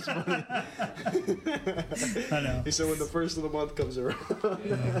think that was funny. I know. He said when the first of the month comes around.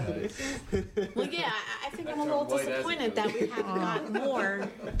 Well, yeah, I think I'm a little disappointed that we haven't gotten more,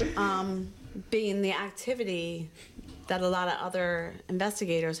 being the activity that a lot of other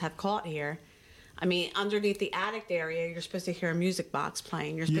investigators have caught here. I mean, underneath the attic area, you're supposed to hear a music box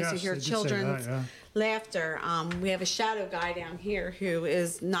playing. You're supposed to hear children's laughter. We have a shadow guy down here who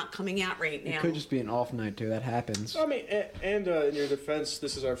is not coming out right now. It could just be an off night too. That happens. I mean, and in your defense,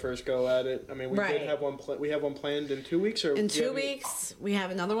 this is our first go at it. I mean, we did have one. We have one planned in 2 weeks, or in 2 weeks we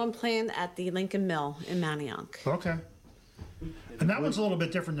have another one planned at the Lincoln Mill in Manayunk. Okay. And that one's a little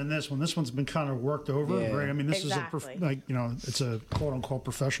bit different than this one. This one's been kind of worked over, right? I mean, this is it's a quote unquote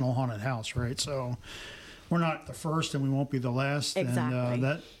professional haunted house, right? So we're not the first and we won't be the last. Exactly. And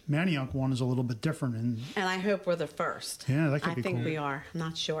that Manayunk one is a little bit different. And I hope we're the first. yeah, that could be cool. I think we are. I'm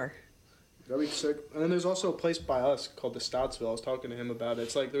not sure. That'd be sick. And then there's also a place by us called the Stoutsville. I was talking to him about it.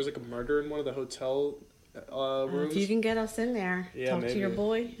 It's like there's like a murder in one of the hotel rooms. If you can get us in there, Yeah, talk to your maybe.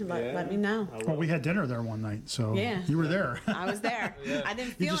 boy, let me know. Well, we had dinner there one night, so Yeah. you were there. I was there. I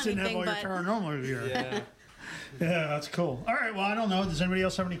didn't You feel just didn't have anything, all but your paranormal gear. Yeah. Yeah, that's cool. All right, well, I don't know. Does anybody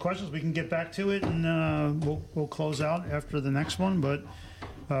else have any questions? We can get back to it, and we'll close out after the next one. But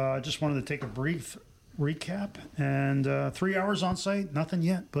I just wanted to take a brief recap. And 3 hours on site, nothing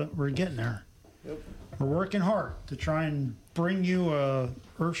yet, but we're getting there. Yep. We're working hard to try and bring you a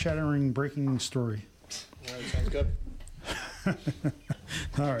earth-shattering breaking story. All right, sounds good.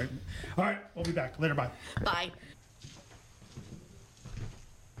 All right, we'll be back later. Bye. bye.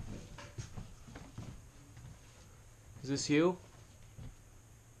 Is this you?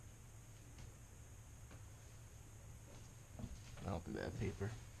 I don't think they have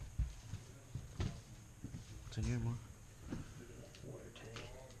paper. What's in here, Mark?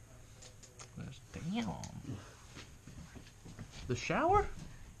 Damn. The shower?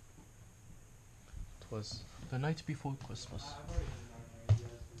 'Twas the night before Christmas.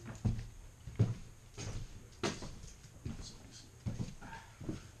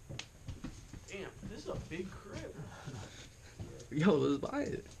 Damn, this is a big crib. Yo, let's buy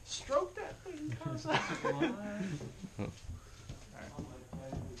it. Stroke that thing, cuz.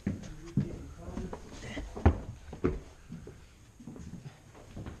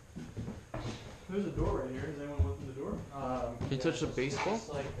 There's a door right here. Does anyone open the door? Can you touch the baseball?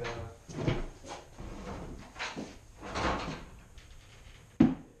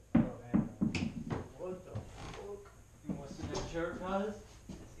 What the fuck? You want to sit in the chair, guys?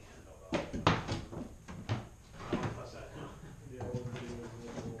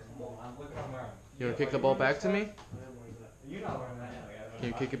 You wanna kick the ball back to me? You're not wearing that. Can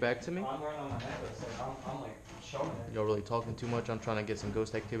you kick it back to me? I'm wearing on my necklace. Like, I'm like showing it. Y'all really talking too much. I'm trying to get some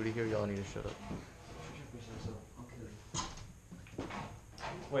ghost activity here. Y'all need to shut up.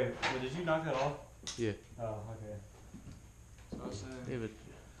 Wait, did you knock that off? Yeah. Oh, okay. So I was saying, David.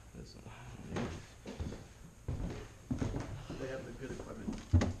 Listen. they have the good equipment.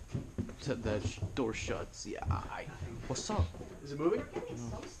 Set that door shuts. Yeah. What's up? Is it moving? Getting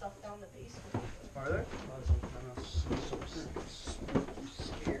some stuff down the basement. Are there?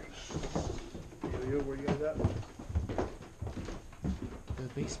 Yo, where you guys at? The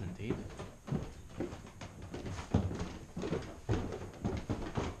basement, David.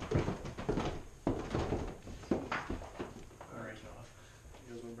 Branch off.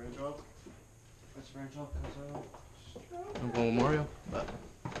 You guys want to branch off? Let's branch off, cuz I'm going with Mario. But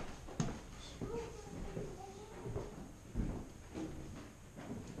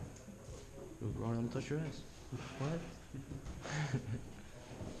Ron, I'm touch your ass. What?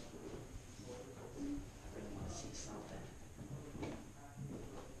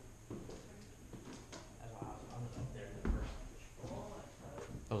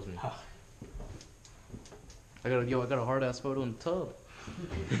 That was me. I got a hard ass photo in the tub.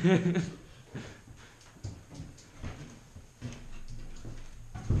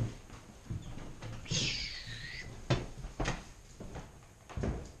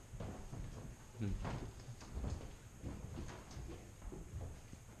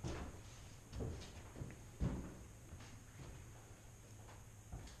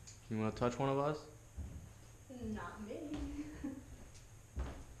 You want to touch one of us? Not me.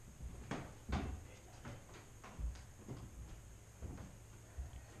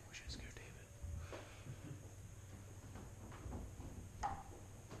 Wish I scared David.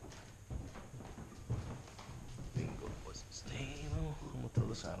 Bingo was his name. Oh, I'm gonna throw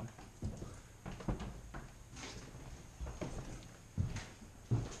this at him.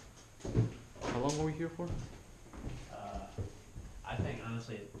 How long were we here for? I think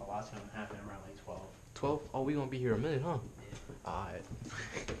honestly the last time happened around like 12. 12? Oh, we gonna be here a minute, huh? Alright.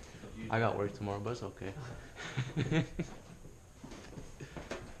 I got work tomorrow, but it's okay.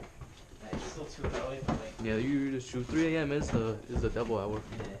 It's still too early for like. Yeah, you just shoot. 3 a.m. is the double hour.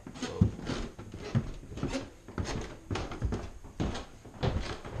 Yeah. So.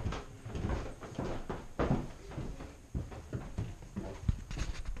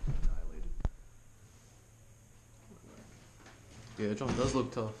 Yeah, John does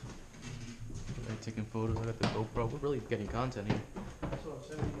look tough. Like taking photos. I got the GoPro. We're really getting content here. That's what I'm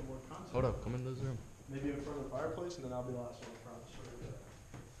saying. We need more content. Hold up, come in this room. Maybe in front of the fireplace, and then I'll be last on the front.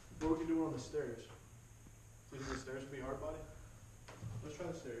 So what we can do on the stairs? Do you think the stairs would be hard body? Let's try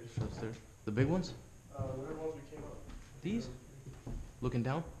the stairs. Show upstairs. The big ones? Whatever ones we came up. These? Looking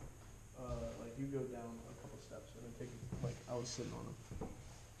down? Like you go down a couple I was sitting on him.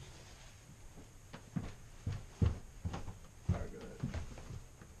 Alright, go ahead.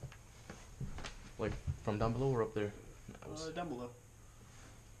 Like from down below or up there? Down below.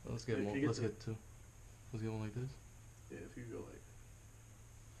 Let's get one. Let's get two. Let's get one like this. Yeah, if you go like.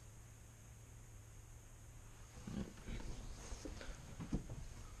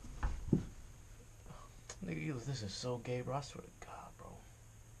 Nigga, this is so gay, bro. I swear to God, bro.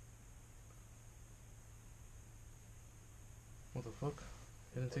 What the fuck?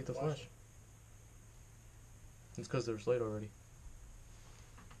 They didn't take the flash. It's because there's light already.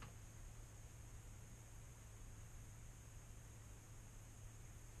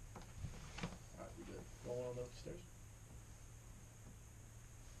 Alright, we good. Going on upstairs?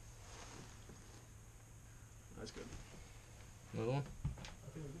 That's good. Another one? I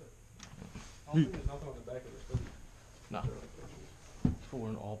think we're good. I don't think there's nothing on the back of this hoodie. Nah. For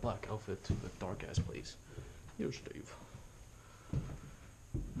wearing an all black outfit to the dark ass place. Here's Steve.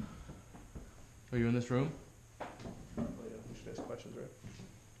 Are you in this room? Oh yeah, we should ask questions, right?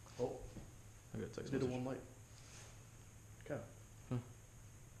 Oh, I got a text did it message. one light. Okay. Huh.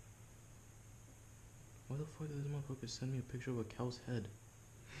 Why the fuck did this motherfucker send me a picture of a cow's head?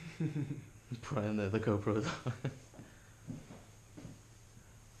 Brian, the GoPro.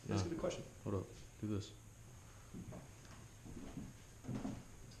 Ask me the question. Hold up. Do this.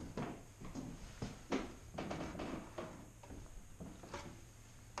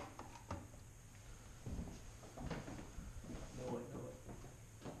 No light, no light.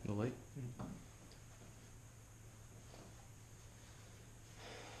 The light?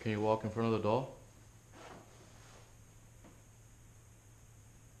 Can you walk in front of the doll?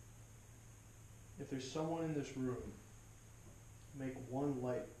 If there's someone in this room, make one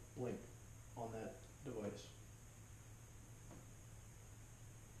light blink on that device.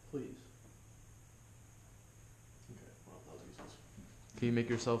 Please. Okay, well, that was useless. Can you make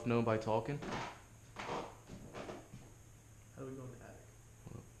yourself known by talking? How do we go in the attic?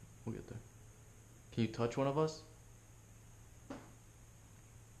 Hold up. We'll get there. Can you touch one of us?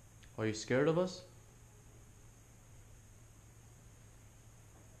 Are you scared of us?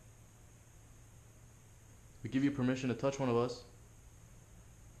 We give you permission to touch one of us.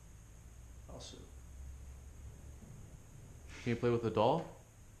 I'll sue. Can you play with the doll?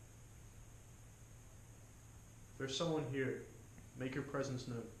 If there's someone here, make your presence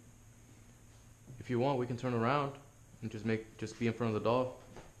known. If you want, we can turn around and just be in front of the doll.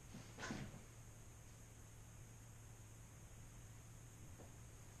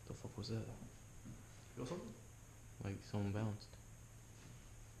 The fuck was that? Feel something? Like someone bounced.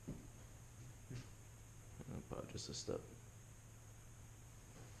 About just a step.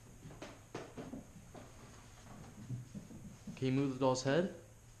 Can you move the doll's head?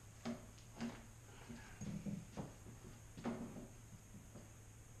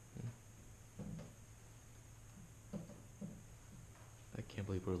 I can't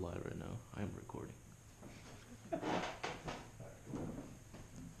believe we're live right now. I am recording.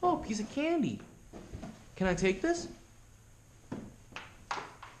 Oh, piece of candy. Can I take this?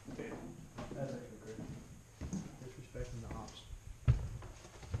 Okay. That's actually great. Disrespecting the ops.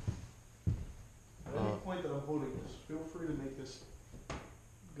 At any point that I'm holding this, feel free to make this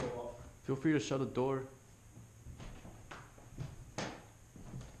go off. Feel free to shut the door.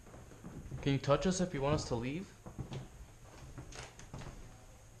 Can you touch us if you want us to leave?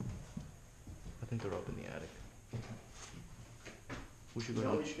 I think they're up in the attic. We should go Yo,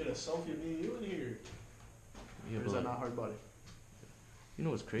 down. we should get a selfie of me and you in here. Yeah, Or is but that not hard body? you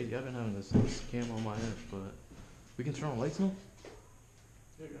know what's crazy? I've been having this cam on my head, but we can turn on lights now?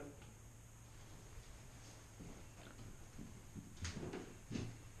 There you go.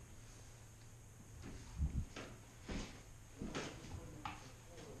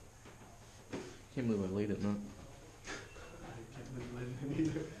 Can't believe I laid it, man. I can't believe I didn't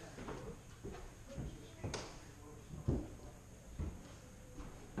either.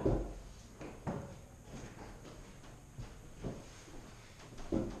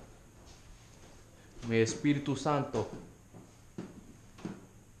 Mi Espíritu Santo.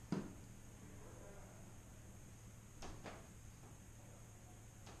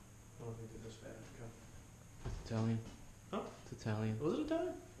 I don't think they're this bad. Okay. It's Italian. Huh? It's Italian. Was it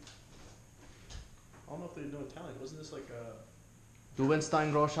Italian? I don't know if they know Italian. Wasn't this like a... Du willst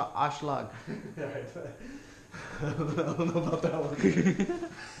ein großer Aschlag. Alright. I don't know about that one.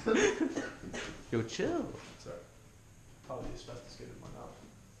 Yo, chill. Sorry. Probably asbestos getting in my mouth.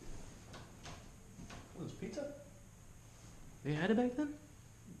 What is pizza? They had it back then?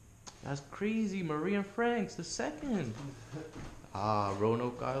 That's crazy. Marie and Franks, the second.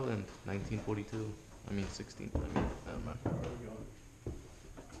 Roanoke Island, 1942. I mean, 16. I mean, mind. Where are we going?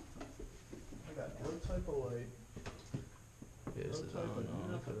 I got what type of light? Yeah, this is, I don't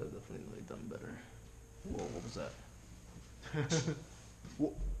know. I could have definitely like, done better. Whoa, what was that?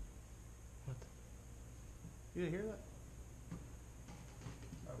 What? You didn't hear that?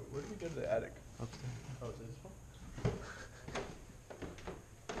 Where did we go to the attic? Upstairs. Oh, is it this one?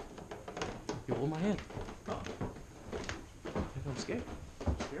 You hold my hand. Oh. I'm scared.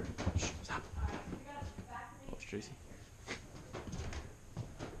 Scared? Shh, stop. Oh, it's Tracy.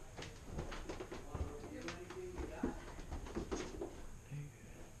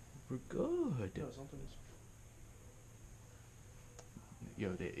 We're good. No, something is.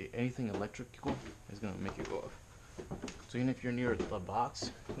 Yo, anything electrical is gonna make you go off. So even if you're near the box,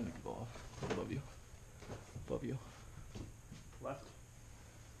 it's gonna make you go off. Above you. Above you. Left?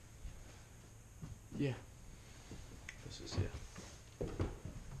 Yeah. This is yeah.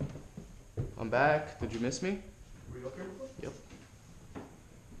 I'm back. Did you miss me? Were you up here before? Yep.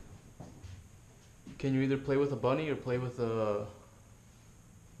 Can you either play with a bunny or play with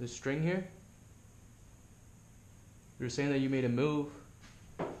this string here? You're saying that you made a move.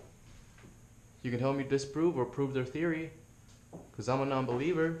 You can help me disprove or prove their theory, because I'm a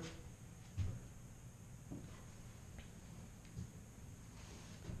non-believer.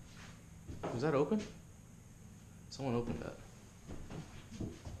 Was that open? Someone opened that. Do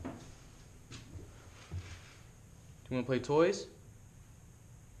you want to play toys?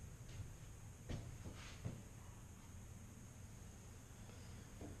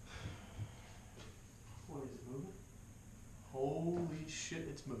 What is it moving? Holy shit,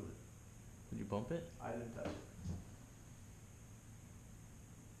 it's moving. Did you bump it? I didn't touch it.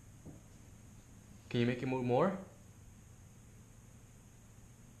 Can you make it move more?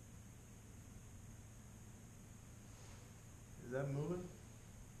 Is that moving?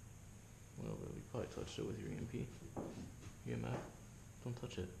 Well, we probably touched it with your EMP. You get mad? Don't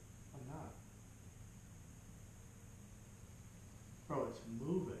touch it. I'm not. Bro, it's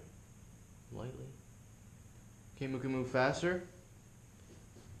moving. Lightly. Can we move faster?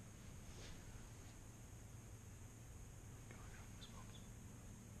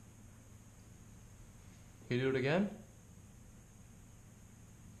 Can you do it again?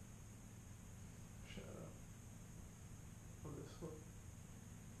 Shut up. Oh, this one.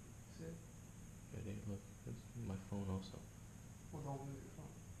 See it? Yeah, Dave, look. It's my phone also. Well, don't move your phone.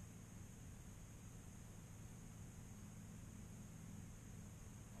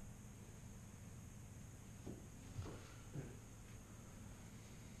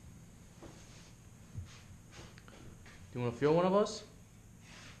 Do you want to feel one of us?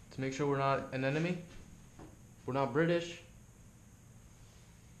 To make sure we're not an enemy? We're not British.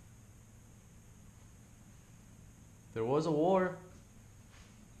 There was a war.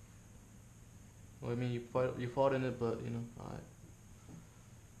 Well, I mean, you fought in it, but, you know, alright.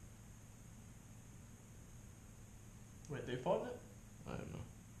 Wait, they fought in it? I don't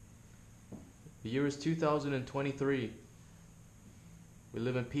know. The year is 2023. We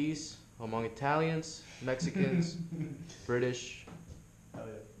live in peace among Italians, Mexicans, British. Hell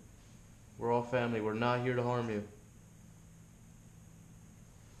yeah. We're all family. We're not here to harm you.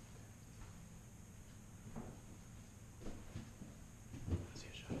 I see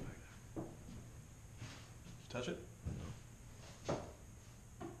a shadow back there. Did you touch it? No.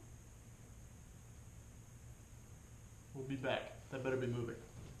 We'll be back. That better be moving.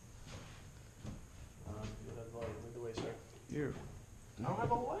 You have the light. Lead the way, sir. Here. I don't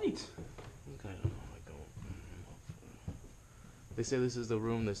have a light. Okay, I don't know. They say this is the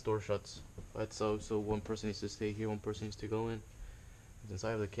room this door shuts. Right, so one person needs to stay here, one person needs to go in. It's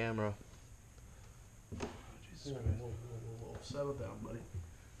inside of the camera. Oh, Jesus Christ. Whoa. Settle down, buddy.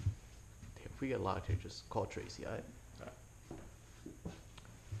 Damn, if we get locked here, just call Tracy, alright? Alright.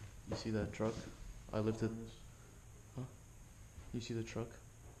 You see that truck? I lifted. Huh? You see the truck?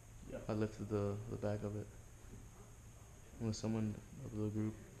 Yeah. I lifted the back of it. When someone of the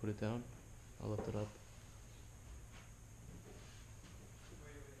group put it down, I lift it up.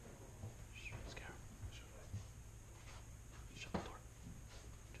 Shut the door.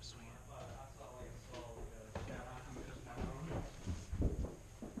 Just swing it.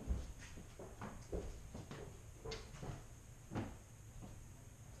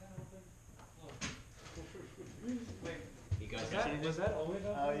 You guys was that only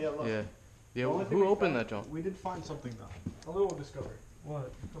Yeah, look. Yeah. Yeah, The only thing who we opened found- that, John? We did find something though. A little discovery.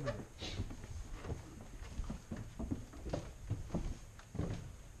 What? Come here.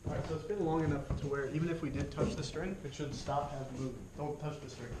 Alright, so it's been long enough to where even if we did touch the string, it should stop having moving. Don't touch the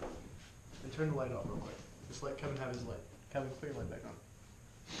string. And turn the light off real quick. Just let Kevin have his light. Kevin, clear your light back on.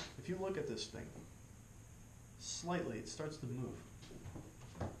 If you look at this thing, Slightly. It starts to move.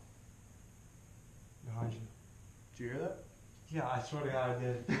 Behind you. Did you hear that? Yeah, I swear to God I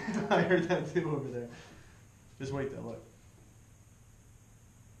did. I heard that too over there. Just wait there, look.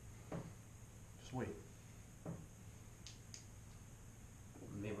 Just wait.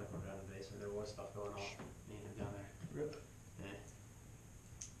 Me and Mike were down in the basement. There was stuff going on. Me and him down there. Really? Yeah.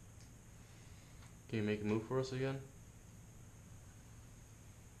 Can you make a move for us again?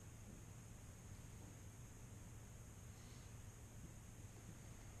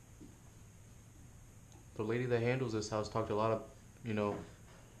 The lady that handles this house talked a lot of, a lot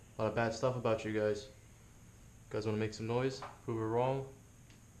of bad stuff about you guys. You guys want to make some noise? Prove her wrong?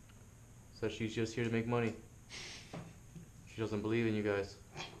 Said she's just here to make money. She doesn't believe in you guys.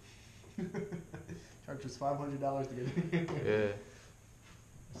 Charge us $500 to get in. Yeah.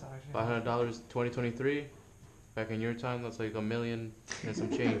 $500 2023. Back in your time, that's like $1 million and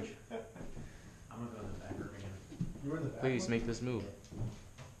some change. I'm gonna go in the back room again. You were in the back. Please make this move.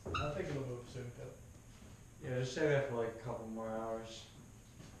 I think it'll move soon, though. Yeah, just stay there for like a couple more hours.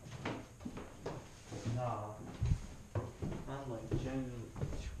 Nah. I'm like genuinely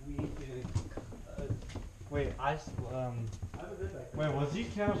tweaking. Wait, wait, was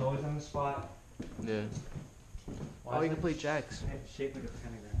these cameras always on the spot? Yeah. Why Oh, is you can it play jacks. shaped like a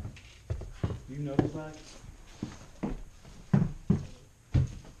pentagram? You notice that?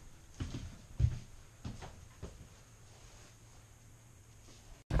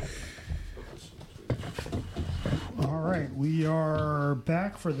 All right, we are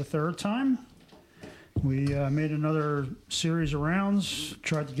back for the third time. We made another series of rounds,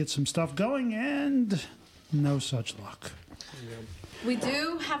 tried to get some stuff going, and no such luck. We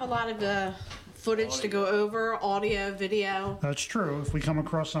do have a lot of footage to go over, audio, video. That's true. If we come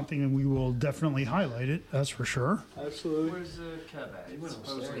across something, we will definitely highlight it. That's for sure. Absolutely. Where's Kev at? He went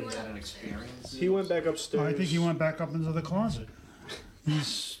supposedly he had an experience. He went back upstairs. I think he went back up into the closet.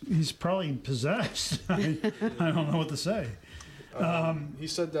 He's probably possessed. I don't know what to say. He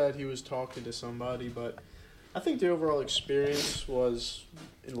said that he was talking to somebody, but I think the overall experience was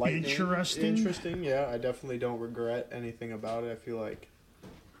enlightening. Interesting, yeah. I definitely don't regret anything about it. I feel like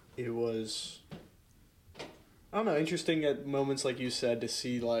it was, I don't know, interesting at moments, like you said, to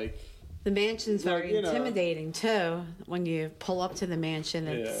see, like... The mansion's very intimidating, too. When you pull up to the mansion,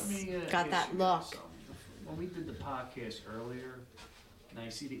 it's got that look. When we did the podcast earlier, now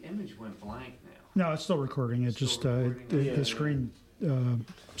you see the image went blank now. No, it's still recording. It just the screen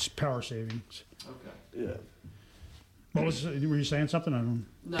power savings. Okay. Yeah. What was? Were you saying something? I don't.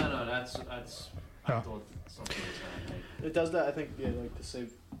 No, that's. I thought something was happening. It does that, I think, like to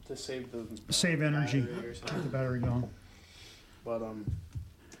save the Save energy, battery or keep something. the battery going. But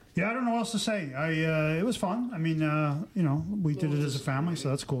yeah, I don't know what else to say. It was fun. I mean, we did it as a family, so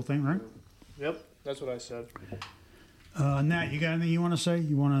that's a cool thing, right? Yep, that's what I said. Nat, you got anything you want to say?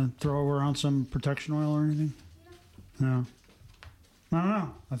 You want to throw around some protection oil or anything? No. I don't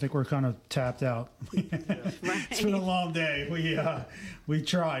know. I think we're kind of tapped out. It's been a long day. We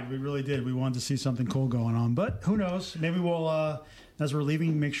tried. We really did. We wanted to see something cool going on. But who knows? Maybe we'll, as we're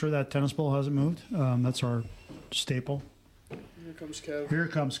leaving, make sure that tennis ball hasn't moved. That's our staple. Here comes Kev. Here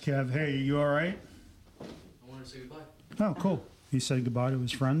comes Kev. Hey, you all right? I wanted to say goodbye. Oh, cool. He said goodbye to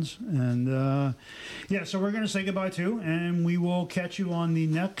his friends. And, so we're going to say goodbye, too. And we will catch you on the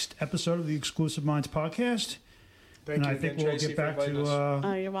next episode of the Exclusive Minds podcast. Thank you I think again, we'll Tracy, get back for to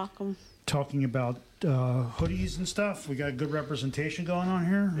Oh, you're welcome. talking about hoodies and stuff. We got good representation going on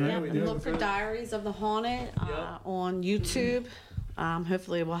here. Yeah, right? we And do. look for Diaries of the Haunted on YouTube.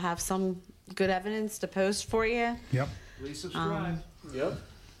 Hopefully we'll have some good evidence to post for you. Yep. Please subscribe. Yep.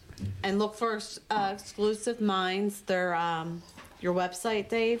 And look for Exclusive Minds, their your website,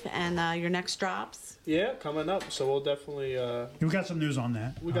 Dave, and your next drops. Yeah, coming up. So we'll definitely... We got some news on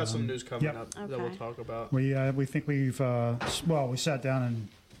that. we got some news coming yep. up that we'll talk about. We think we've we sat down and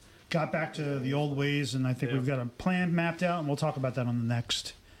got back to the old ways, and I think we've got a plan mapped out, and we'll talk about that on the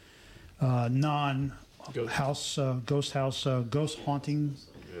next ghost haunting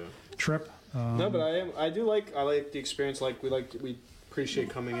trip. No, but I like the experience. Like we appreciate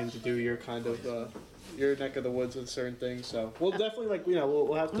coming in to do your kind of your neck of the woods with certain things. So we'll definitely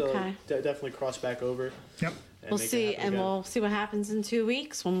we'll have to definitely cross back over. Yep. We'll see, and we'll see what happens in 2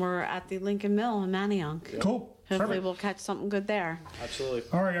 weeks when we're at the Lincoln Mill in Manayunk. Yep. Cool. Hopefully Perfect. we'll catch something good there. Absolutely.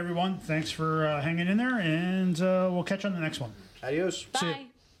 All right, everyone. Thanks for hanging in there, and we'll catch you on the next one. Adios. Bye.